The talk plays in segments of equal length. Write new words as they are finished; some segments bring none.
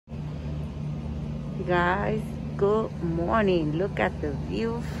Guys, good morning. Look at the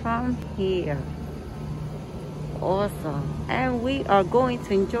view from here. Awesome. And we are going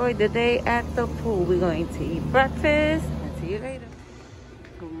to enjoy the day at the pool. We're going to eat breakfast. And see you later.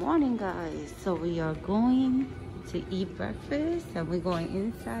 Good morning, guys. So we are going to eat breakfast and we're going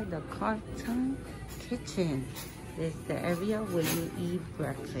inside the cartoon kitchen. This is the area where you eat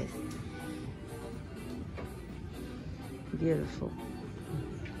breakfast. Beautiful.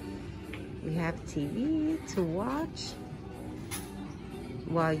 We have TV to watch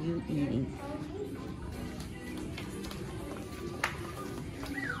while you eating.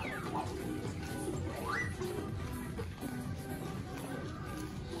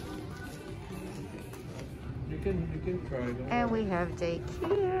 You can try. And we have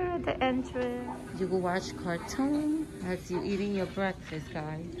daycare at the entrance. You can watch cartoon as you eating your breakfast,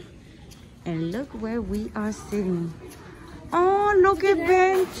 guys. And look where we are sitting. Oh, look at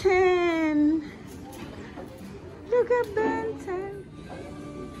Ben 10. Look at Ben 10.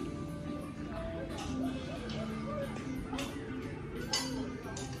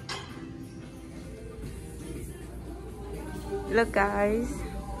 Look, guys,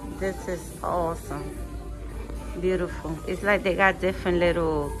 this is awesome. Beautiful. It's like they got different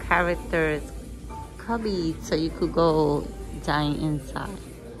little characters, cubbies, so you could go dine inside.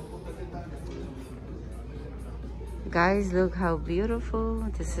 Guys, look how beautiful.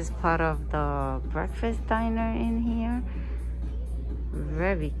 This is part of the breakfast diner in here.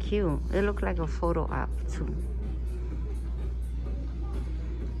 Very cute. It looks like a photo app too.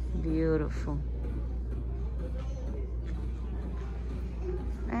 Beautiful.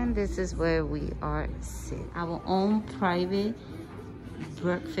 And this is where we are sitting. Our own private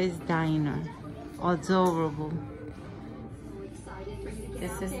breakfast diner. Adorable.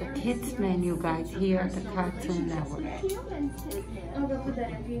 This is the kids menu, guys, here at the Cartoon Network.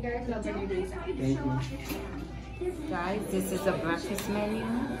 Guys, this is the breakfast menu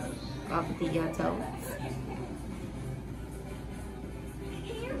of the adults.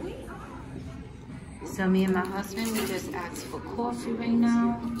 So me and my husband, we just asked for coffee right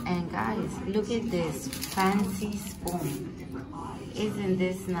now. And guys, look at this fancy spoon. Isn't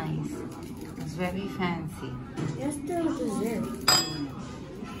this nice? It's very fancy. That's still dessert.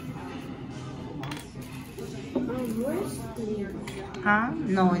 Huh?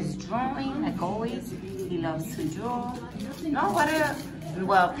 No, it's drawing, like always. He loves to draw. No, what are you?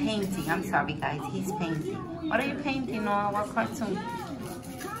 Well, painting. I'm sorry, guys. He's painting. What are you painting on? What cartoon?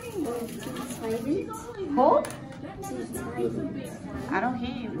 Titans? Who? Titans. I don't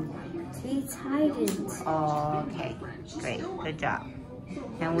hear you. Titans. Oh, okay. Great. Good job.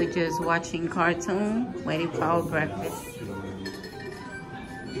 And we're just watching cartoon, waiting for our breakfast.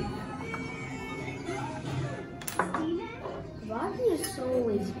 Rocky is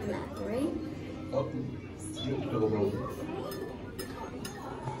always black, right?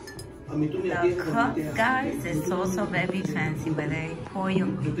 The cup, guys, is also very fancy, but they pour your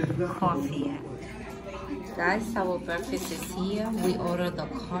coffee at. Guys, our breakfast is here. We ordered the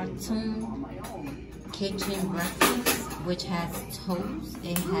Cartoon Kitchen breakfast, which has toast,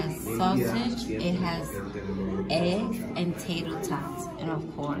 it has sausage, it has eggs and tater tots, and of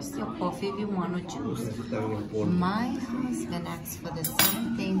course your coffee if you want or juice. My husband asked for the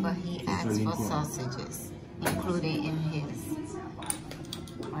same thing, but he asked for sausages included in his.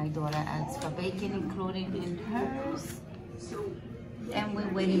 My daughter asked for bacon included in hers, and we're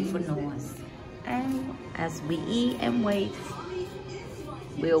waiting for Noah's. And as we eat and wait,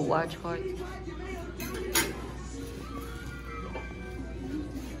 we'll watch cartoon.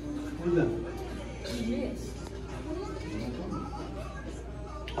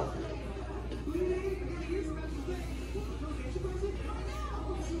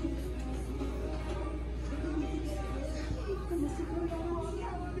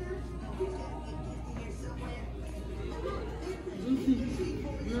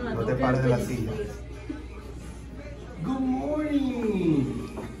 No te pares de la silla. Good morning.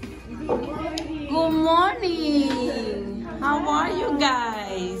 Good morning. How are you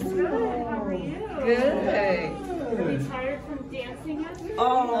guys? Good. How are you? Good. Are you tired from dancing yesterday?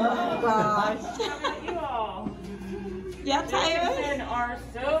 Oh my gosh. How about you all? Y'all tired? Men are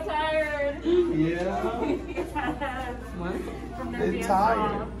so tired. Yeah. Yes. What? From their They're dance tired.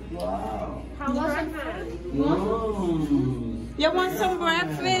 off. Wow. How was breakfast? Y'all want some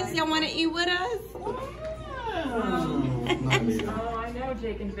breakfast? Y'all want to eat with us? Nice. Oh, I know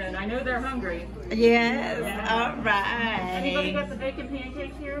Jake and Ben. I know they're hungry. Yes. Yeah. All Anybody right. got the bacon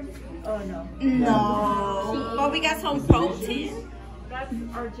pancakes here? Oh, no. No. But we got some protein. That's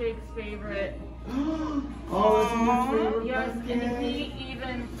our Jake's favorite. Oh, it's my favorite Yes, and pancake. he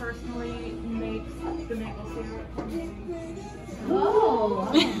even personally makes the maple syrup.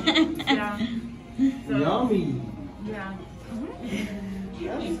 Oh. Yeah. So, Yummy. yeah. That's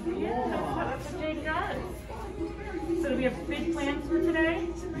Yeah, that's what Jake does. So do we have big plans for today?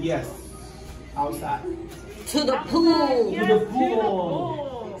 Yes. Outside. To the pool. Yes, To the to the pool.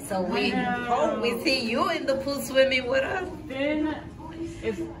 pool. So we I know. hope we see you in the pool swimming with us. Finn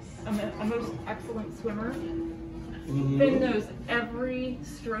is a most excellent swimmer. Mhm. Finn knows every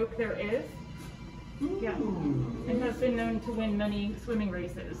stroke there is. Yeah. And has been known to win many swimming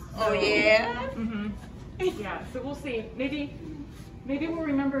races. Oh yeah. Mm-hmm. Yeah, so we'll see. Maybe we'll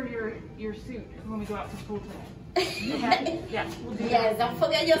remember your suit when we go out to the pool today. Okay? Yeah, we'll do Yes, that. don't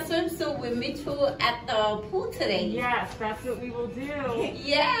forget your swimsuit. We'll meet you at the pool today. Yes, that's what we will do.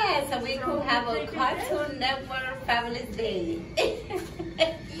 Yes, and we So could have a take it Cartoon Network Fabulous Day.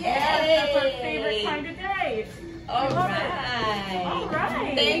 Yes, that's our favorite kind of day. All love it. right. All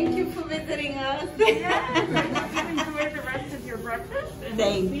right. Thank you for visiting us. Yes, I hope you enjoy the rest of your breakfast. And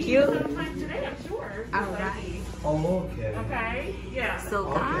Thank we'll see you. sometime today, I'm sure. All right. Oh, okay. Okay, yeah. So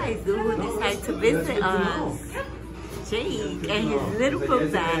guys, who decided to visit us? Jake and his little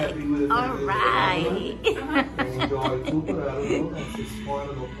book bag. All right.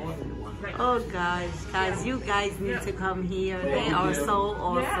 Oh guys, you guys need to come here. They are so Yeah, no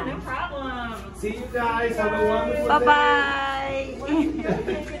awesome. problem. See you guys. Have a wonderful Bye day.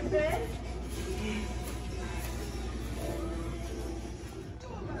 bye.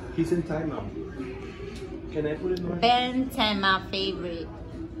 He's in timeout. Can I put it in? Ben 10, my favorite.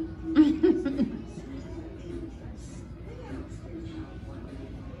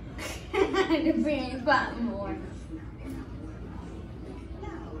 The brain got more.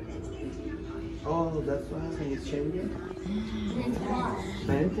 Oh, that's what happened. It's changing. It's hot.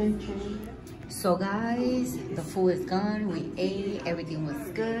 Benton change. So guys, the food is gone. We ate. Everything was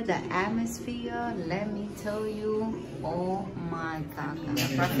good. The atmosphere, let me tell you, oh my God.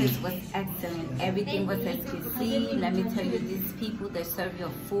 The breakfast was excellent. Everything was exquisite. Let me tell you, these people, they serve your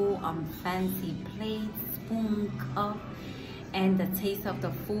food on fancy plates, spoon, cup. And the taste of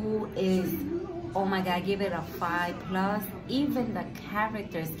the food is, oh my God, give it a 5+. Even the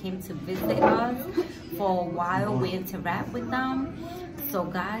characters came to visit us for a while. We interact with them. So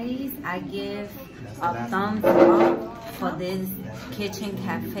guys, I give a thumbs up for this kitchen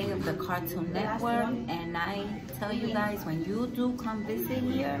cafe of the Cartoon Network. And I tell you guys, when you do come visit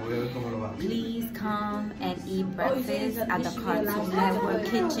here, please come and eat breakfast at the Cartoon Network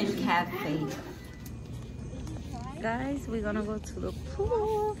Kitchen Cafe. Guys, we're gonna go to the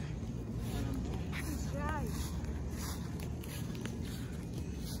pool.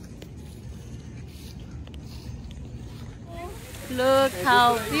 Look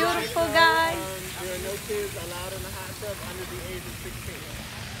how beautiful, guys. There are no kids allowed in the hot tub under the age of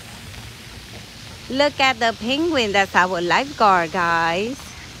 16. Look at the penguin. That's our lifeguard, guys.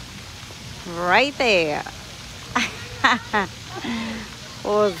 Right there.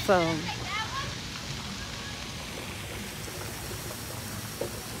 Awesome.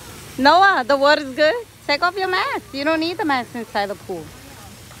 Noah, the water's good. Take off your mask. You don't need the mask inside the pool.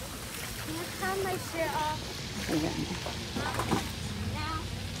 Can you have my shirt off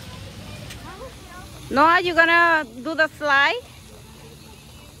now? Noah, you gonna do the slide?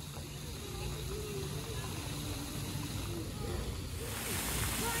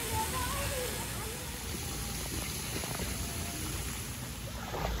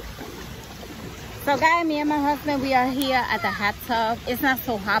 So guys, me and my husband, we are here at the hot tub. It's not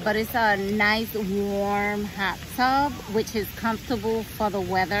so hot, but it's a nice warm hot tub, which is comfortable for the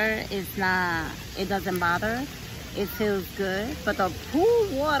weather. It's not, it doesn't bother. It feels good, but the pool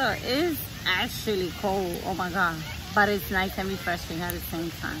water is actually cold. Oh my God. But it's nice and refreshing at the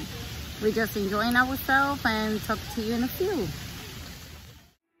same time. We're just enjoying ourselves and talk to you in a few.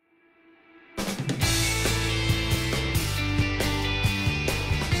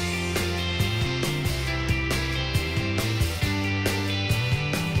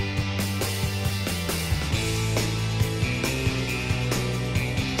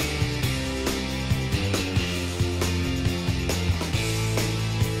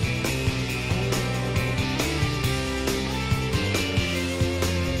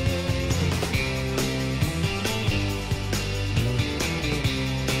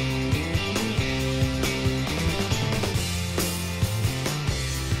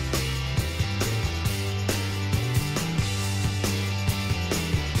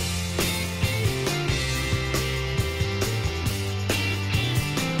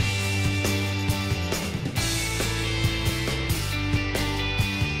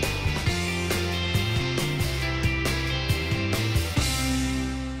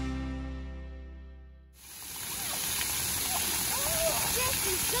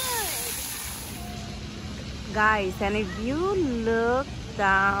 Guys, and if you look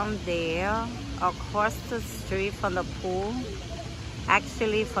down there across the street from the pool,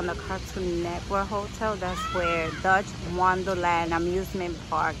 actually from the Cartoon Network Hotel, that's where Dutch Wonderland Amusement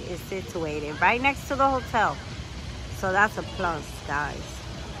Park is situated, right next to the hotel. So that's a plus, guys.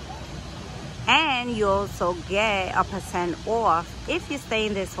 And you also get a % off if you stay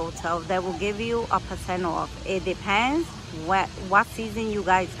in this hotel. They will give you a % off. It depends what season you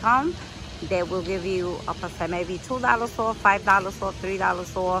guys come. They will give you a %, maybe $2 off, $5 off,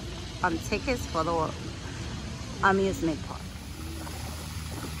 $3 off on tickets for the amusement park.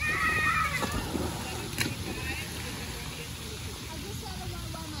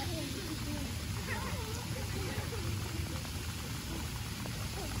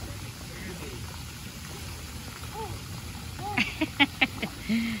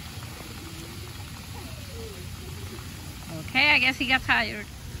 Okay, I guess he got tired.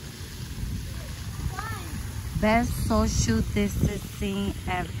 Best social distancing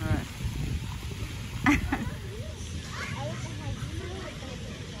ever.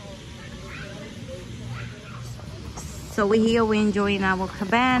 So we're here, we're enjoying our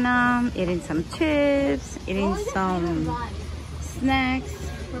cabana, eating some chips, eating some snacks,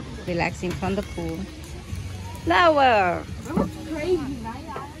 relaxing from the pool. Lower.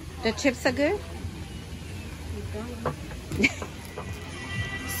 The chips are good?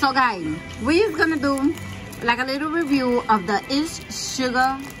 So guys, we're just gonna do like a little review of the Is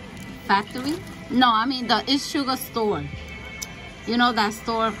Sugar factory. No, I mean the Is Sugar store. You know that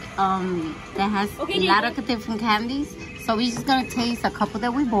store that has a lot of different candies. So we're just gonna taste a couple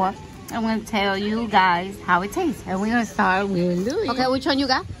that we bought. I'm gonna tell you guys how it tastes. And we're gonna start with Louis. Okay, which one you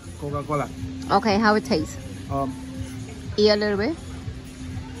got? Coca-Cola. Okay, how it tastes? Eat a little bit.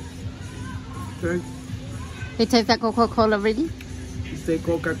 Okay. It tastes like Coca-Cola, really? Say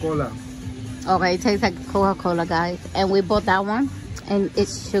Coca-Cola. Okay, it tastes like Coca-Cola, guys. And we bought that one. And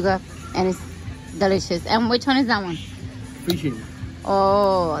it's sugar. And it's delicious. And which one is that one? Fishing.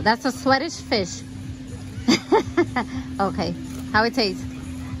 Oh, that's a Swedish fish. Okay, how it tastes?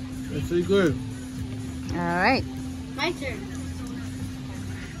 It's pretty good. All right. My turn.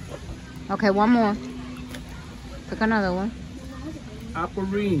 Okay, one more. Pick another one. Apple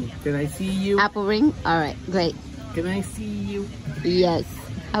ring. Can I see you? Apple ring. All right, great. Can I see you? Yes.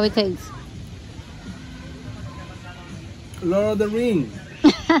 How it tastes? Lord of the Ring.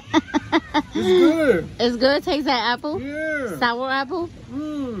 It's good. It's good. Tastes like apple. Yeah. Sour apple.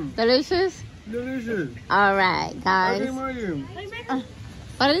 Mmm. Delicious. Delicious. All right, guys.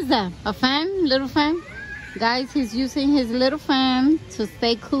 What is that? A fan? Little fan? Guys, he's using his little fan to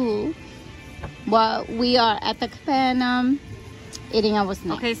stay cool while we are at the cabana eating our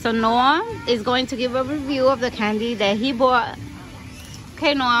snack. Okay, so Noah is going to give a review of the candy that he bought.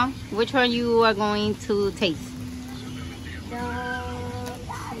 Okay, Noah, which one you are going to taste? The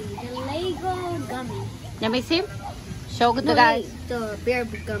Lego gummy. Let me see. Show the guys. The bear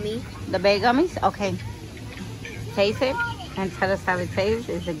gummy. The bear gummies? Okay. Taste it and tell us how it tastes.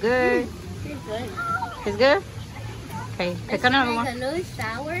 Is it good? It's good. It's good? Okay, pick another one. It's a little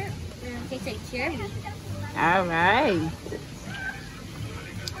sour and it tastes like cherry. All right.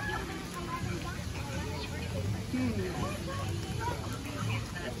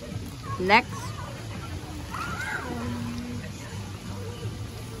 Next.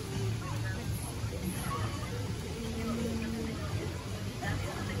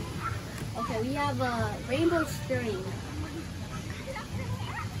 Okay, we have a rainbow string.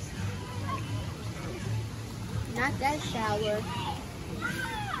 Not that sour.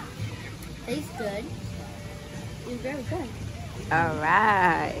 Tastes good. It's very good. All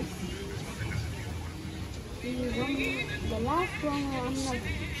right. The last one I'm gonna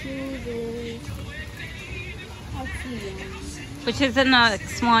choose is Which is the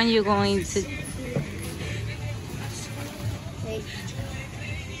next one you're going to?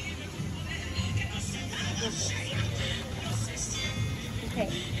 Okay.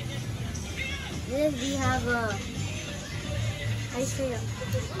 This we have a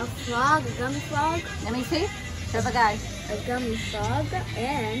frog, a gummy frog. Let me see. Show the guys. A gummy frog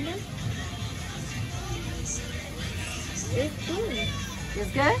and it's good.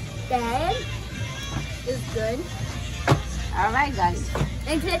 It's good? That is good. All right, guys.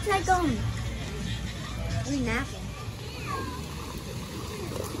 And it's like green apple.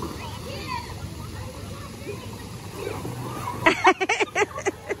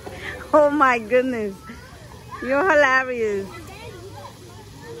 Oh my goodness. You're hilarious.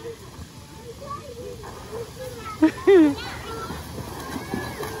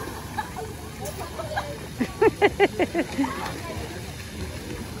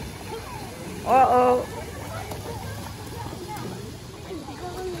 Uh-oh.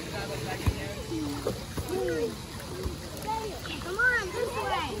 Come on, this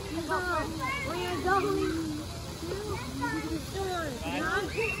way. We're going to the store.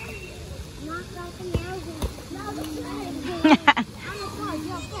 Not like a mountain. No, this way.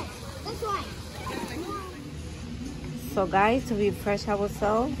 This way. So guys, to refresh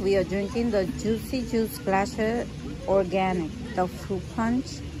ourselves, we are drinking the Juicy Juice Splasher Organic, the fruit punch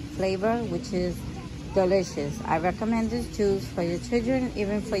flavor, which is delicious. I recommend this juice for your children,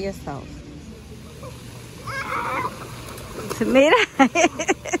 even for yourself. Mira,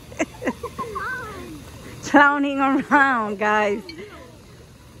 clowning around, guys.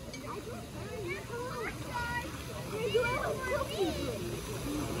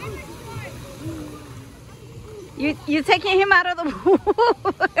 You're taking him out of the pool.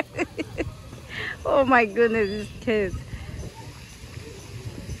 Oh my goodness, these kids.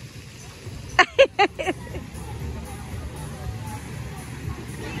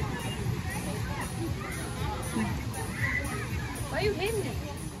 Why are you hitting it?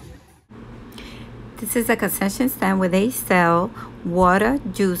 This is a concession stand where they sell water,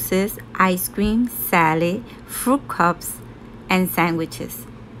 juices, ice cream, salad, fruit cups, and sandwiches.